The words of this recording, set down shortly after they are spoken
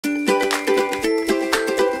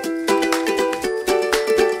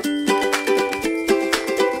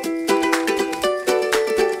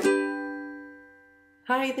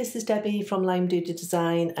Hi, this is Debbie from Doodling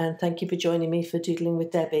Design, and thank you for joining me for Doodling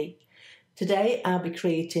with Debbie. Today I'll be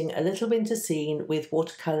creating a little winter scene with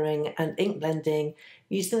watercolouring and ink blending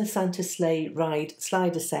using the Santa Sleigh Ride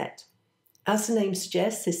slider set. As the name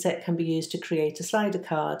suggests, this set can be used to create a slider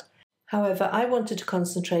card. However, I wanted to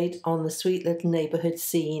concentrate on the sweet little neighbourhood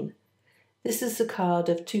scene. This is a card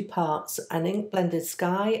of two parts, an ink blended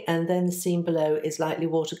sky, and then the scene below is lightly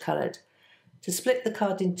watercoloured. To split the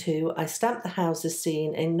card in two, I stamped the houses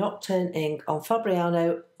scene in Nocturne ink on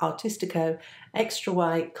Fabriano Artistico Extra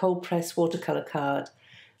White Cold Press watercolour card.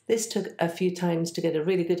 This took a few times to get a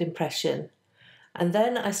really good impression. And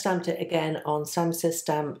then I stamped it again on Samsa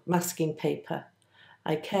Stamp masking paper.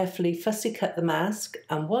 I carefully fussy cut the mask,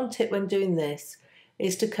 and one tip when doing this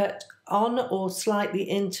is to cut on or slightly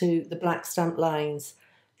into the black stamp lines.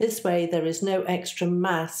 This way there is no extra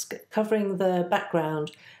mask covering the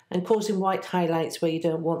background and causing white highlights where you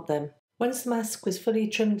don't want them. Once the mask was fully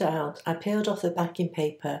trimmed out, I peeled off the backing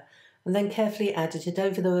paper and then carefully added it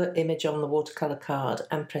over the image on the watercolour card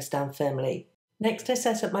and pressed down firmly. Next I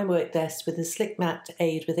set up my work desk with a slick mat to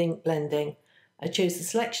aid with ink blending. I chose a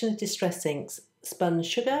selection of distress inks, SPUN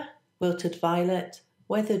Sugar, Wilted Violet,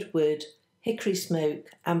 Weathered Wood, Hickory Smoke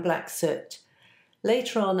and Black Soot.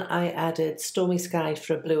 Later on I added Stormy Sky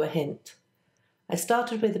for a bluer hint. I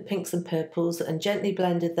started with the pinks and purples and gently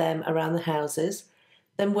blended them around the houses.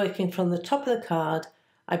 Then working from the top of the card,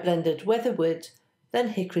 I blended Weathered Wood, then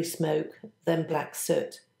Hickory Smoke, then Black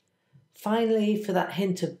Soot. Finally, for that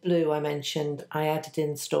hint of blue I mentioned, I added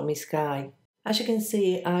in Stormy Sky. As you can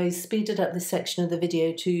see, I speeded up this section of the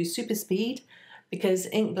video to super speed because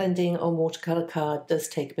ink blending on watercolour card does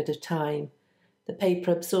take a bit of time. The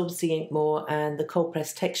paper absorbs the ink more and the cold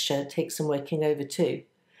press texture takes some working over too.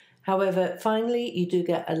 However, finally you do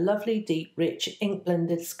get a lovely deep rich ink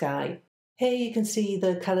blended sky. Here you can see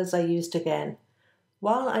the colours I used again.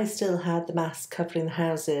 While I still had the mask covering the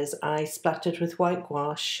houses, I splattered with white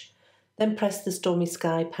gouache, then pressed the Stormy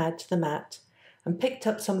Sky pad to the mat and picked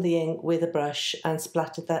up some of the ink with a brush and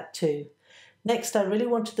splattered that too. Next, I really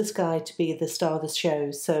wanted the sky to be the star of the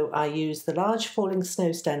show, so I used the large falling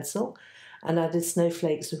snow stencil and added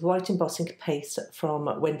snowflakes with white embossing paste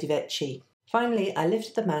from Wendy Vecchi. Finally, I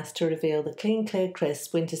lifted the mask to reveal the clean, clear,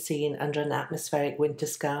 crisp winter scene under an atmospheric winter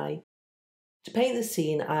sky. To paint the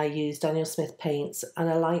scene, I used Daniel Smith paints and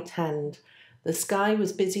a light hand. The sky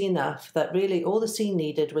was busy enough that really all the scene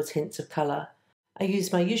needed was hints of colour. I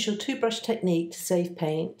used my usual two-brush technique to save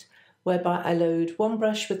paint, whereby I load one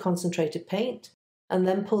brush with concentrated paint and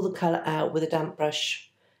then pull the colour out with a damp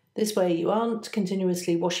brush. This way you aren't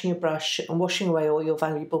continuously washing your brush and washing away all your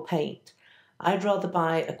valuable paint. I'd rather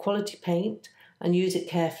buy a quality paint and use it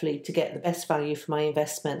carefully to get the best value for my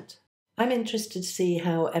investment. I'm interested to see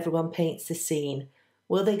how everyone paints this scene.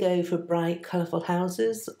 Will they go for bright, colourful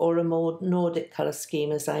houses or a more Nordic colour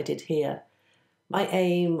scheme as I did here? My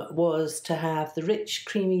aim was to have the rich,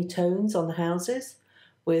 creamy tones on the houses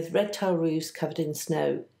with red tile roofs covered in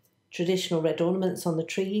snow, traditional red ornaments on the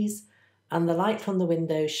trees, and the light from the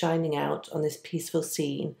window shining out on this peaceful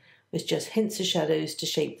scene with just hints of shadows to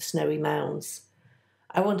shape the snowy mounds.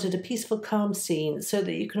 I wanted a peaceful, calm scene so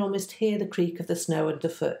that you can almost hear the creak of the snow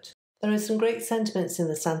underfoot. There are some great sentiments in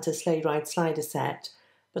the Santa Sleigh Ride slider set,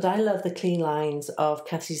 but I love the clean lines of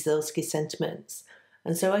Cassie Zilski's sentiments,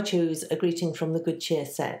 and so I chose A Greeting from the Good Cheer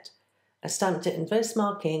set. I stamped it in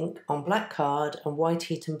Versamark ink on black card and white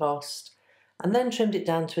heat embossed, and then trimmed it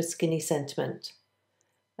down to a skinny sentiment.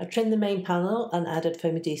 I trimmed the main panel and added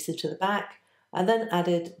foam adhesive to the back, and then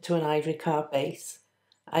added to an ivory card base.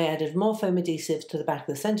 I added more foam adhesive to the back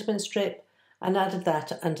of the sentiment strip and added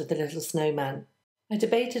that under the little snowman. I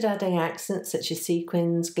debated adding accents such as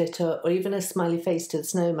sequins, glitter or even a smiley face to the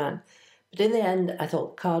snowman, but in the end I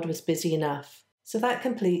thought the card was busy enough. So that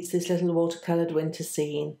completes this little watercoloured winter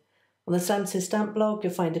scene. On the Samsa Stamp blog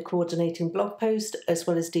you'll find a coordinating blog post as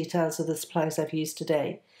well as details of the supplies I've used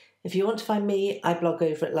today. If you want to find me, I blog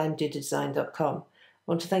over at limedoodledesign.com.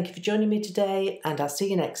 I want to thank you for joining me today, and I'll see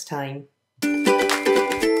you next time.